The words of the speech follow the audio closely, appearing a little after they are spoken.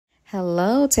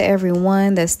Hello to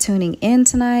everyone that's tuning in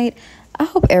tonight. I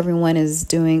hope everyone is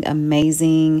doing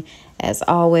amazing as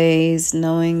always,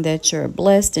 knowing that you're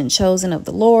blessed and chosen of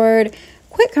the Lord.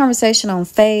 Quick conversation on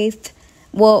faith.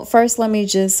 Well, first, let me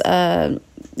just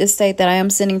state that I am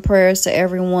sending prayers to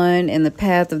everyone in the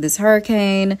path of this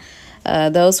hurricane,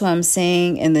 those who I'm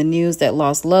seeing in the news that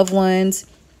lost loved ones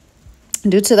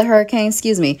due to the hurricane,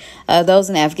 those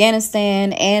in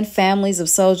Afghanistan and families of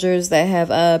soldiers that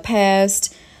have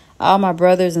passed. All my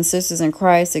brothers and sisters in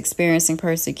Christ experiencing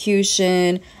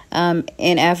persecution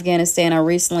in Afghanistan. I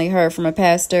recently heard from a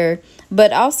pastor,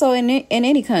 but also in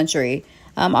any country.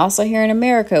 Also here in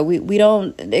America, we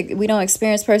don't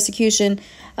experience persecution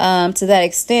to that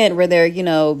extent where they're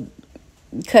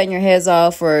cutting your heads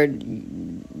off or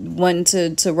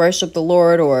wanting to worship the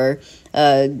Lord or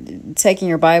taking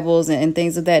your Bibles and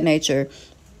things of that nature.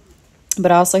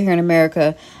 But also here in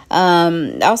America,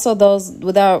 also those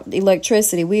without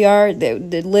electricity, we are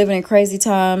living in crazy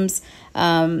times.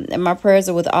 And my prayers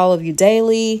are with all of you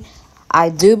daily. I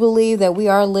do believe that we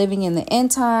are living in the end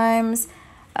times.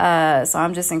 So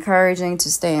I'm just encouraging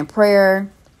to stay in prayer,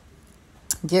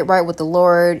 get right with the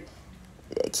Lord,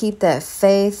 keep that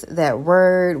faith, that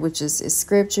word, which is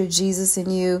scripture, Jesus in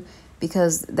you,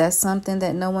 because that's something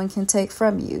that no one can take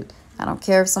from you. I don't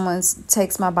care if someone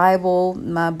takes my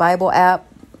Bible app,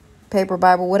 paper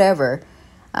Bible, whatever.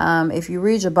 If you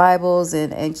read your Bibles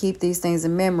and keep these things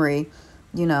in memory,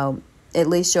 at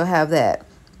least you'll have that.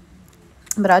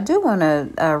 But I do want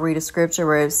to read a scripture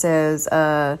where it says,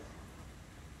 no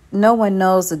one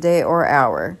knows the day or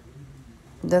hour.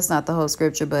 That's not the whole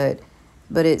scripture, but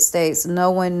it states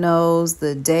no one knows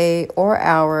the day or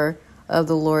hour of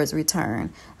the Lord's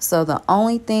return. So the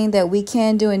only thing that we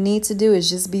can do and need to do is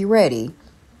just be ready.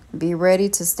 Be ready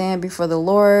to stand before the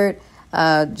Lord.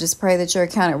 Just pray that you're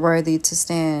accounted worthy to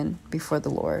stand before the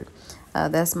Lord.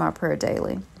 That's my prayer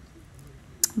daily.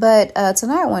 But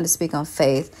tonight I want to speak on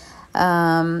faith.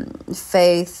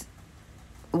 Faith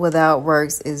without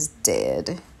works is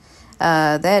dead.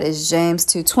 That is James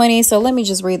 2:20. So let me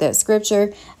just read that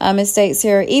scripture. It states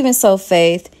here, even so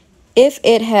faith, if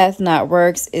it hath not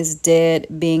works, is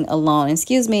dead, being alone.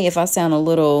 Excuse me if I sound a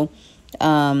little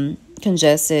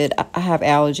congested. I have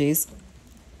allergies.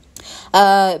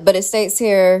 But it states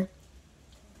here,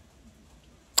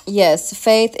 yes,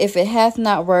 faith, if it hath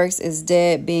not works, is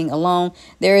dead, being alone.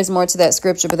 There is more to that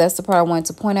scripture, but that's the part I wanted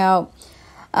to point out.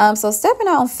 So stepping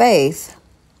out in faith,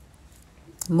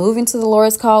 moving to the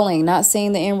Lord's calling, not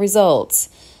seeing the end results,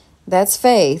 that's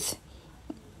faith.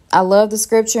 I love the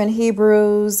scripture in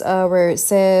Hebrews where it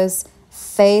says,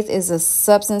 faith is a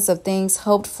substance of things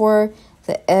hoped for,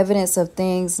 the evidence of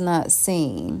things not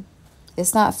seen.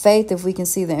 It's not faith if we can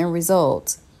see the end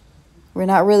result. We're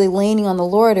not really leaning on the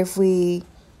Lord if we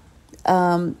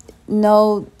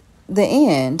know the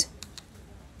end.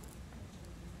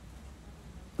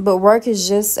 But work is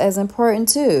just as important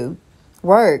too.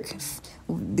 Work.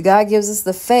 God gives us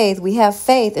the faith. We have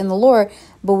faith in the Lord,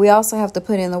 but we also have to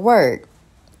put in the work.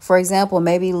 For example,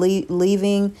 maybe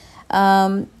leaving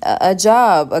a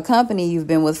job, a company you've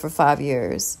been with for 5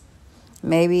 years.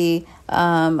 Maybe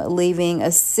leaving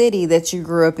a city that you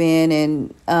grew up in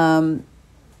and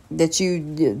that you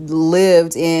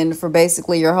lived in for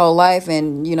basically your whole life.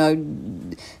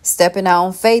 And, stepping out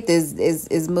on faith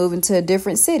is moving to a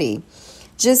different city.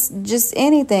 Just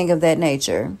anything of that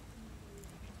nature.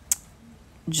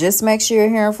 Just make sure you're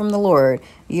hearing from the Lord.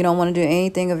 You don't want to do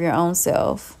anything of your own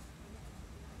self.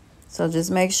 So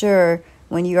just make sure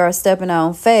when you are stepping out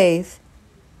on faith,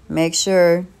 make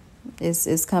sure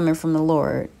it's coming from the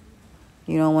Lord.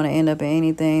 You don't want to end up in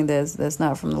anything that's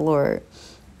not from the Lord.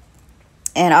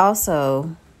 And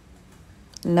also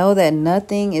know that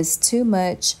nothing is too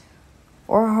much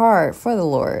or hard for the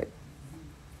Lord.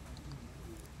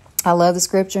 I love the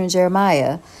scripture in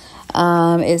Jeremiah.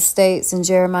 It states in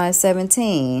Jeremiah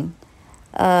 17,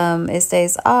 it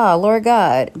states, Lord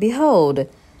God, behold,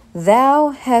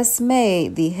 thou hast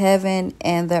made the heaven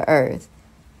and the earth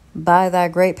by thy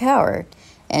great power,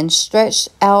 and stretched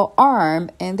out arm,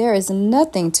 and there is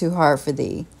nothing too hard for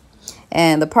thee.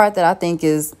 And the part that I think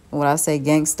is when I say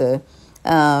gangsta,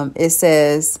 it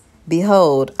says,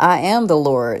 behold, I am the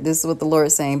Lord. This is what the Lord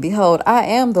is saying. Behold, I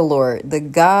am the Lord, the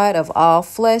God of all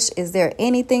flesh. Is there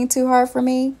anything too hard for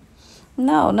me?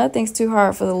 No, nothing's too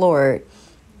hard for the Lord.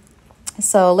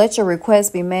 So let your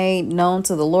request be made known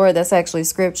to the Lord. That's actually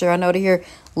scripture. I know to hear,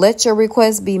 let your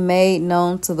request be made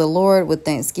known to the Lord with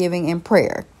thanksgiving and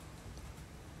prayer.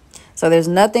 So there's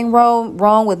nothing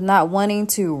wrong with not wanting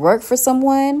to work for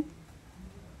someone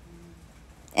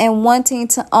and wanting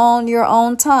to own your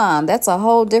own time. That's a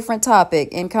whole different topic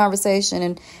in conversation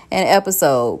and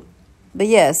episode. But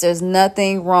yes, there's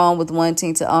nothing wrong with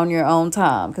wanting to own your own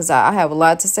time, because I have a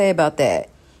lot to say about that.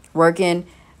 Working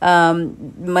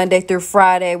Monday through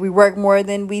Friday, we work more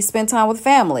than we spend time with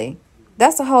family.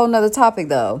 That's a whole nother topic,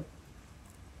 though.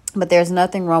 But there's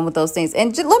nothing wrong with those things.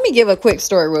 And let me give a quick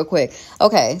story real quick.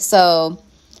 Okay, so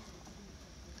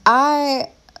I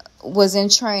was in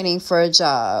training for a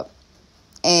job,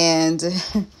 and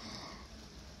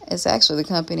it's actually the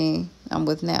company I'm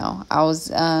with now. I was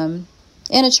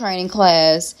in a training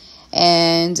class,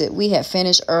 and we had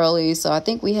finished early, so I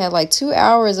think we had like 2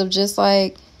 hours of just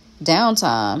like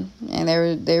downtime, and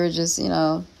they were just,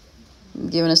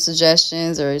 giving us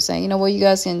suggestions or saying, well, you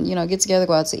guys can, get together,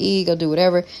 go out to eat, go do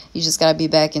whatever. You just got to be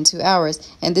back in 2 hours.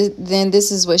 And then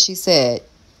this is what she said: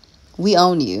 "We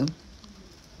own you."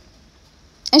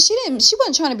 And she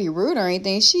wasn't trying to be rude or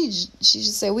anything. She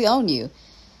just said, "We own you."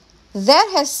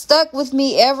 That has stuck with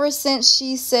me ever since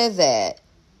she said that.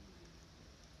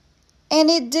 And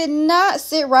it did not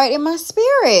sit right in my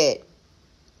spirit.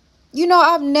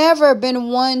 I've never been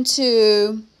one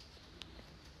to,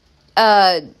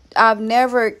 I've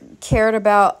never cared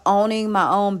about owning my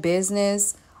own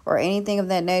business or anything of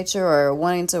that nature, or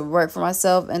wanting to work for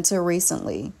myself until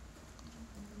recently.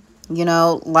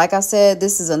 Like I said,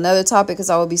 this is another topic because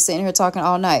I will be sitting here talking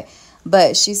all night.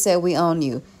 But she said, "We own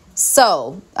you."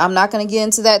 So I'm not going to get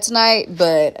into that tonight,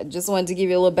 but I just wanted to give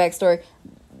you a little backstory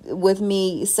with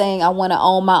me saying I want to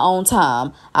own my own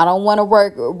time. I don't want to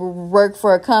work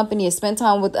for a company and spend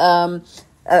time with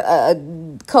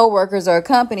co-workers or a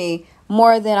company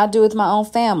more than I do with my own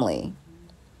family.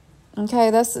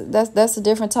 Okay, that's a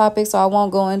different topic, so I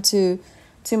won't go into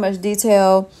too much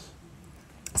detail.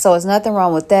 So it's nothing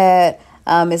wrong with that.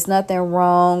 It's nothing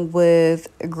wrong with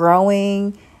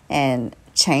growing and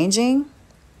changing.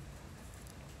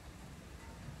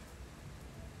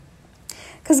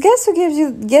 Because guess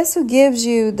who gives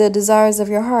you the desires of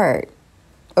your heart?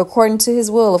 According to his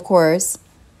will, of course.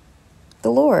 The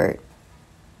Lord.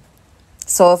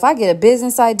 So if I get a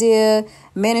business idea,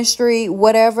 ministry,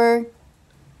 whatever,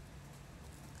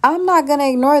 I'm not going to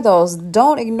ignore those.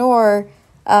 Don't ignore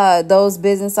those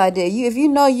business ideas. If you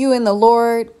know you in the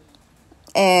Lord,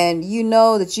 and you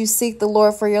know that you seek the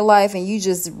Lord for your life, and you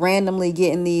just randomly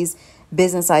getting these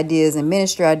business ideas and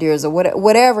ministry ideas or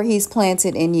whatever he's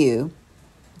planted in you,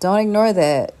 don't ignore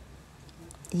that.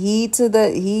 Heed to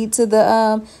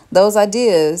those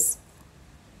ideas,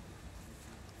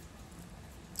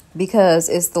 because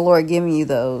it's the Lord giving you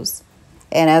those.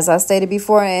 And as I stated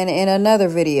before in another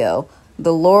video,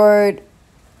 the Lord,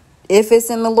 if it's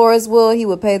in the Lord's will, he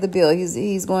will pay the bill.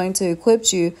 He's going to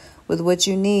equip you with what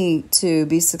you need to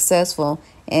be successful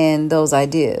in those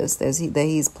ideas that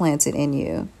he's planted in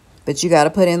you. But you got to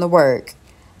put in the work.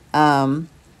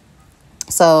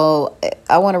 So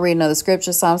I want to read another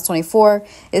scripture, Psalms 24.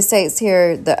 It states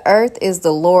here, "The earth is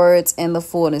the Lord's and the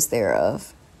fullness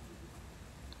thereof,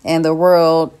 and the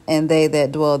world and they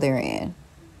that dwell therein."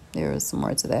 There is some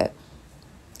more to that.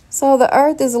 So the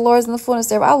earth is the Lord's and the fullness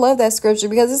thereof. I love that scripture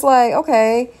because it's like,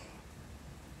 okay,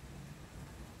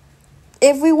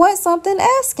 if we want something,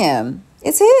 ask him.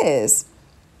 It's his.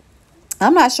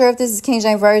 I'm not sure if this is King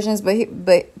James Version,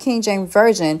 but King James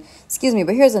Version,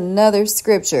 but here's another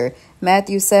scripture,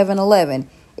 Matthew 7:11.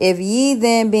 "If ye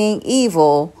then, being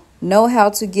evil, know how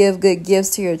to give good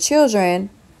gifts to your children,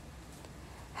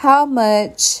 how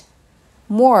much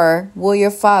more will your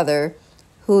Father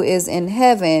who is in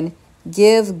heaven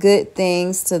give good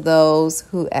things to those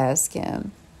who ask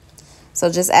him?"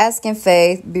 So just ask in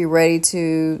faith, be ready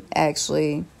to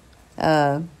actually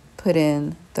put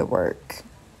in the work.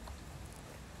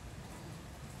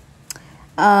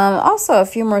 Also, a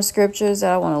few more scriptures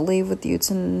that I want to leave with you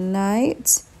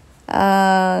tonight.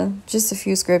 Just a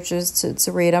few scriptures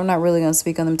to read. I'm not really going to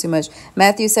speak on them too much.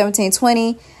 Matthew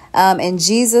 17:20. "And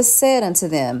Jesus said unto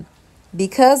them,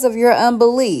 because of your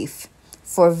unbelief,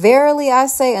 for verily I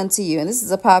say unto you," and this is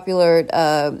a popular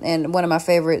and one of my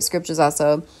favorite scriptures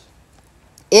also,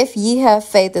 "if ye have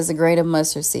faith as a grain of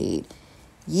mustard seed,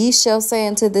 ye shall say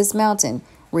unto this mountain,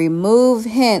 remove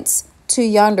hence to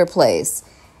yonder place,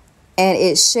 and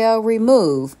it shall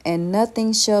remove, and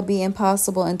nothing shall be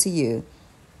impossible unto you."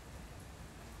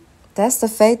 That's the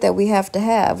faith that we have to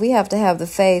have. We have to have the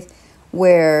faith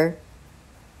where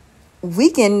we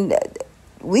can,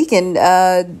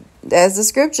 as the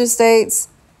scripture states,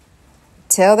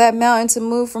 tell that mountain to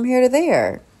move from here to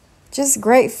there. Just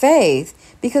great faith,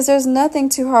 because there's nothing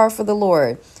too hard for the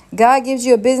Lord. God gives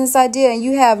you a business idea and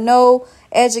you have no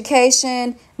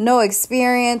education, no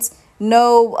experience,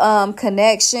 no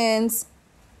connections,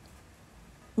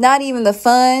 not even the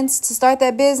funds to start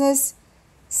that business.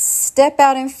 Step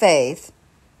out in faith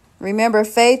Remember,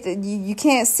 faith, you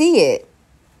can't see it.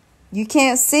 You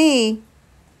can't see.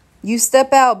 You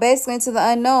step out basically into the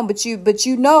unknown, but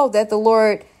you know that the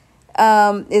Lord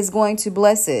is going to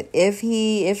bless it if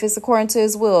it's according to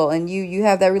his will, and you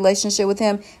have that relationship with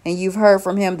him, and you've heard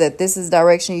from him that this is the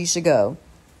direction you should go.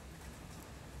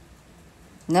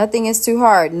 Nothing is too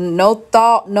hard. No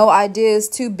thought, no idea is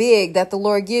too big that the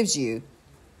Lord gives you.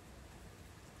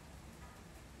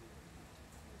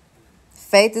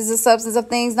 Faith is the substance of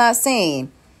things not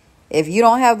seen. If you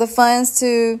don't have the funds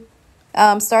to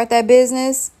start that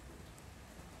business,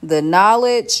 the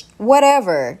knowledge,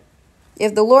 whatever,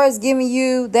 if the Lord is giving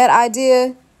you that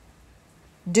idea,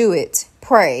 do it.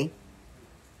 Pray.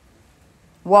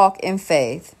 Walk in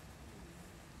faith.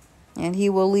 And he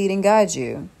will lead and guide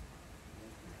you.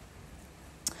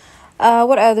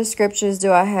 What other scriptures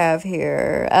do I have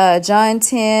here? John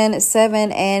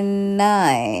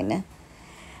 10:7-9.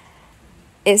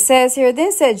 It says here,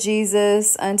 then said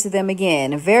Jesus unto them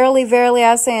again, verily, verily,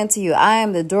 I say unto you, I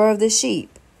am the door of the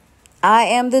sheep. I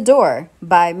am the door.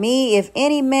 By me, if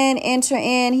any man enter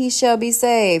in, he shall be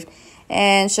saved,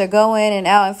 and shall go in and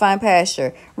out and find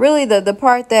pasture. Really, the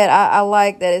part that I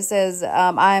like that it says,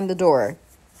 I am the door.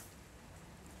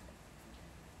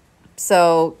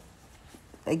 So,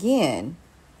 again,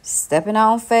 stepping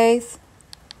out on faith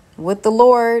with the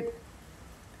Lord.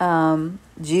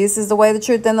 Jesus is the way, the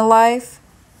truth, and the life.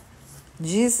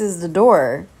 Jesus is the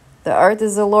door. The earth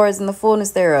is the Lord's and the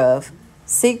fullness thereof.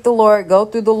 Seek the Lord, go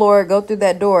through the Lord, go through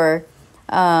that door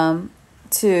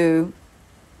to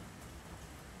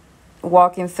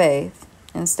walk in faith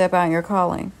and step out in your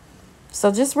calling.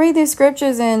 So just read these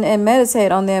scriptures and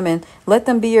meditate on them, and let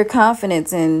them be your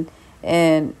confidence in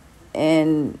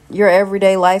your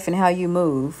everyday life and how you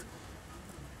move.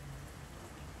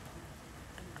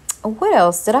 What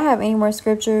else? Did I have any more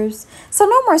scriptures? So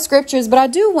no more scriptures, but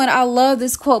I love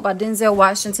this quote by Denzel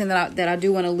Washington that I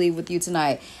do want to leave with you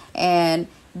tonight. And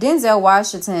Denzel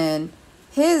Washington,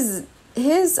 his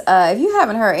if you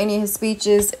haven't heard any of his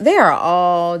speeches, they are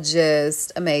all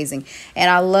just amazing. And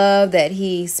I love that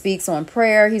he speaks on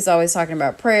prayer. He's always talking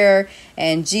about prayer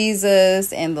and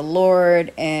Jesus and the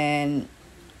Lord, and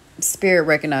spirit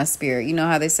recognize spirit. You know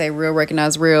how they say real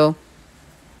recognize real?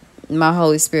 My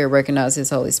Holy Spirit recognize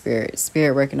his Holy Spirit.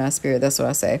 Spirit recognize spirit. That's what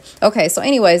I say. Okay, so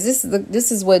anyways,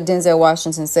 this is what Denzel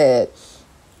Washington said.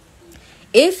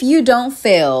 If you don't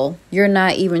fail, you're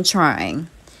not even trying.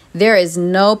 There is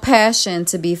no passion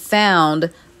to be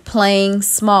found playing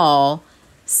small,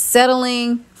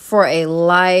 settling for a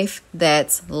life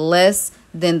that's less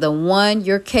than the one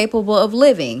you're capable of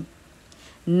living.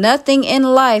 Nothing in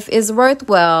life is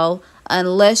worthwhile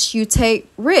unless you take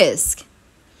risk.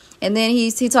 And then he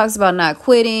talks about not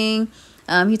quitting.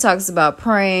 He talks about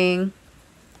praying.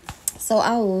 So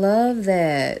I love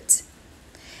that.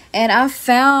 And I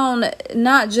found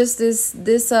not just this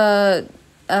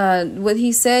what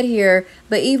he said here,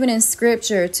 but even in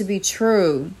scripture to be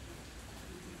true.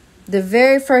 The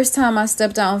very first time I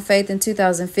stepped out on faith in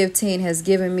 2015 has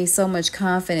given me so much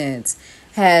confidence,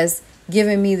 has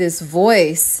given me this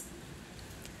voice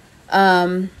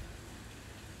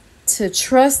to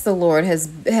trust the Lord, has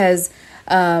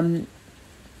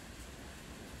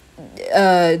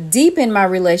deepened my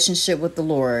relationship with the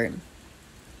Lord.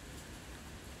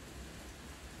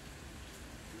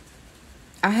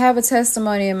 I have a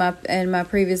testimony in my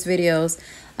previous videos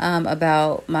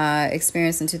about my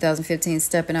experience in 2015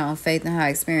 stepping out on faith, and how I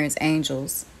experienced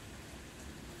angels.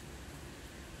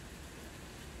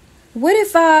 What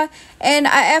if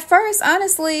at first,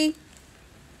 honestly,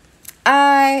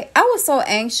 I was so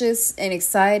anxious and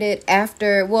excited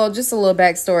after, well, just a little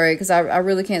backstory, because I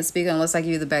really can't speak unless I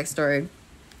give you the backstory.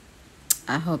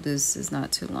 I hope this is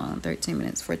not too long, 13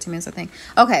 minutes, 14 minutes, I think.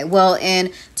 Okay, well,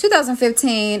 in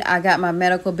 2015, I got my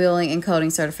medical billing and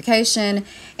coding certification,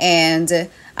 and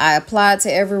I applied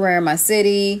to everywhere in my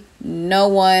city. No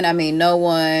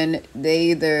one, they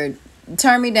either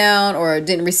turned me down or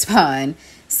didn't respond.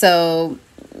 So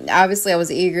obviously I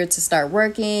was eager to start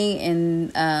working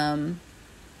and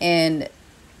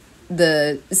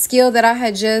the skill that I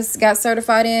had just got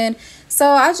certified in. So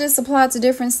I just applied to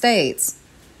different states,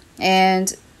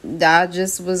 and I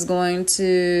just was going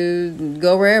to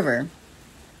go wherever.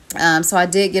 So I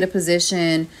did get a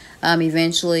position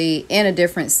eventually in a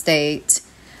different state.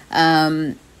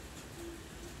 A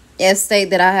city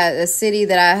that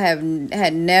I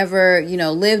had never,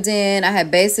 lived in. I had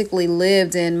basically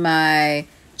lived in my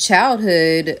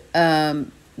childhood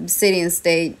city and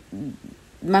state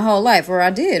my whole life, or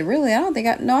I did really.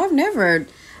 I've never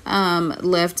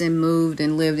left and moved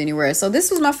and lived anywhere. So this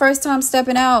was my first time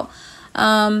stepping out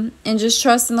and just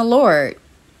trusting the Lord.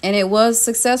 And it was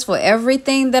successful.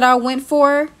 Everything that I went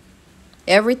for,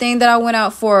 everything that I went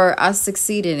out for, I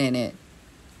succeeded in it.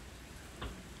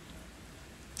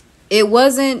 It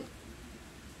wasn't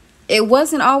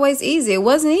always easy. It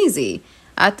wasn't easy.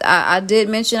 I did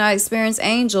mention I experienced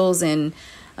angels and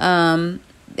some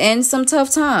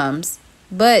tough times.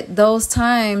 But those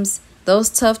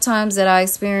tough times that I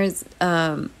experienced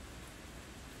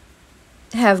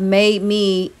have made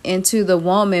me into the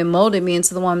woman, molded me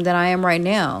into the woman that I am right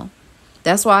now.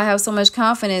 That's why I have so much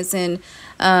confidence in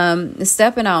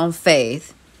stepping out on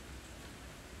faith.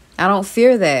 I don't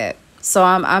fear that. So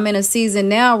I'm in a season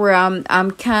now where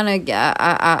I'm kind of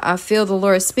I feel the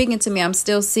Lord speaking to me. I'm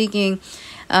still seeking,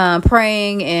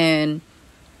 praying, and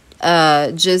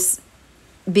just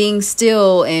being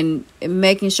still and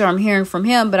making sure I'm hearing from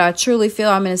Him. But I truly feel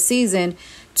I'm in a season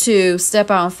to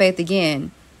step out on faith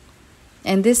again.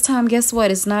 And this time, guess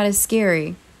what? It's not as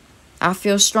scary. I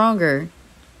feel stronger.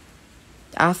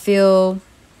 I feel,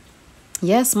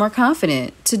 yes, more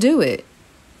confident to do it.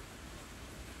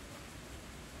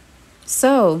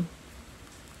 So,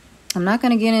 I'm not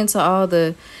going to get into all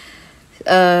the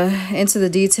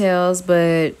details,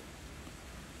 but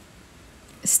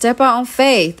step out on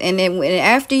faith. And then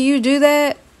after you do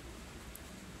that,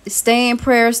 stay in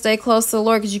prayer, stay close to the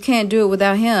Lord, because you can't do it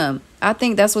without Him. I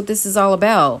think that's what this is all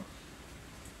about.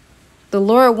 The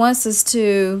Lord wants us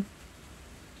to,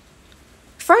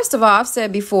 first of all, I've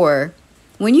said before,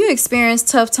 when you experience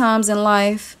tough times in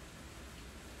life,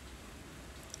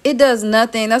 it does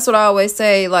nothing. That's what I always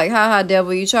say, like, ha,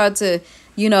 devil, you tried to,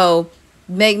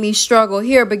 make me struggle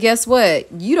here. But guess what?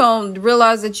 You don't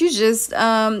realize that you just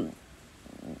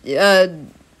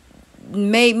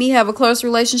made me have a close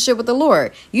relationship with the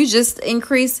Lord. You just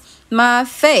increased my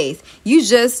faith. You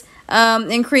just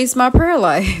increased my prayer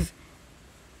life.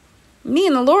 Me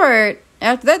and the Lord,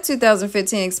 after that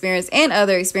 2015 experience and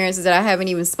other experiences that I haven't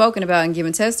even spoken about and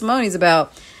given testimonies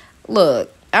about,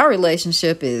 look, our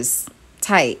relationship is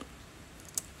tight.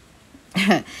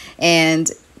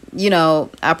 And,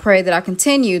 I pray that I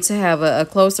continue to have a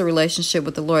closer relationship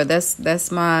with the Lord.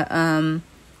 That's my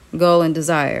goal and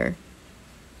desire.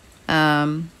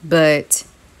 But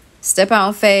step out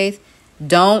on faith.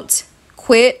 Don't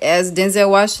quit, as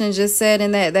Denzel Washington just said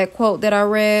in that quote that I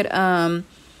read.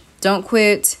 Don't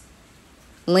quit.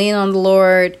 Lean on the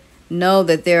Lord. Know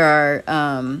that there are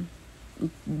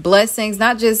blessings,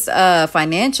 not just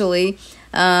financially.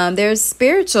 There's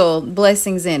spiritual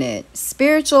blessings in it.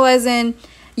 Spiritual as in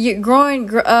you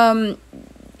growing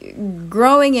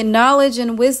in knowledge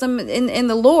and wisdom in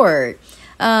the Lord.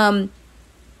 And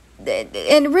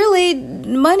really,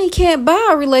 money can't buy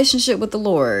a relationship with the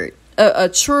Lord. A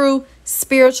true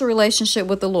spiritual relationship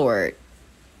with the Lord.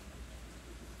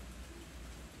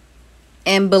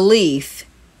 And belief.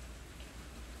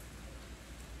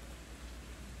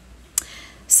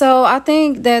 So I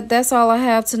think that's all I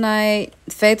have tonight.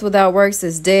 Faith without works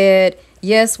is dead.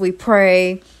 Yes, we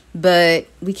pray, but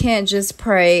we can't just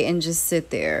pray and just sit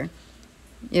there.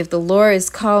 If the Lord is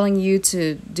calling you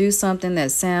to do something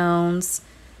that sounds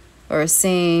or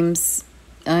seems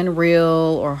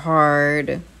unreal or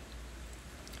hard,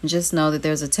 just know that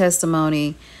there's a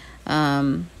testimony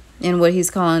in what He's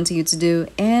calling to you to do,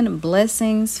 and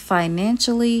blessings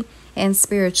financially and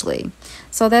spiritually.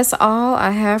 So that's all I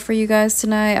have for you guys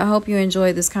tonight. I hope you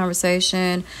enjoyed this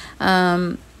conversation.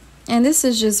 And this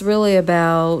is just really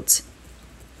about,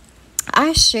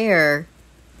 I share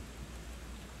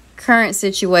current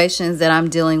situations that I'm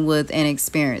dealing with and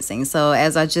experiencing. So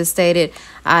as I just stated,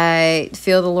 I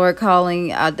feel the Lord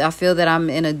calling. I feel that I'm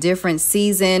in a different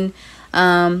season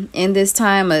in this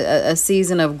time, a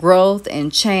season of growth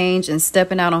and change and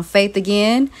stepping out on faith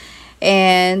again.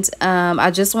 And I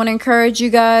just want to encourage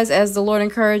you guys, as the Lord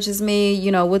encourages me,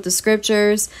 with the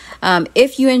scriptures.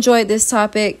 If you enjoyed this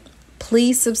topic,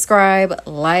 please subscribe,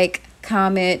 like,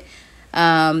 comment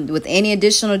with any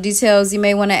additional details you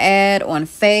may want to add on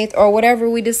faith or whatever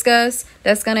we discuss.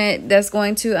 That's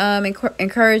going to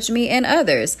encourage me and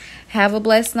others. Have a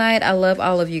blessed night. I love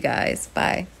all of you guys.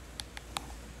 Bye.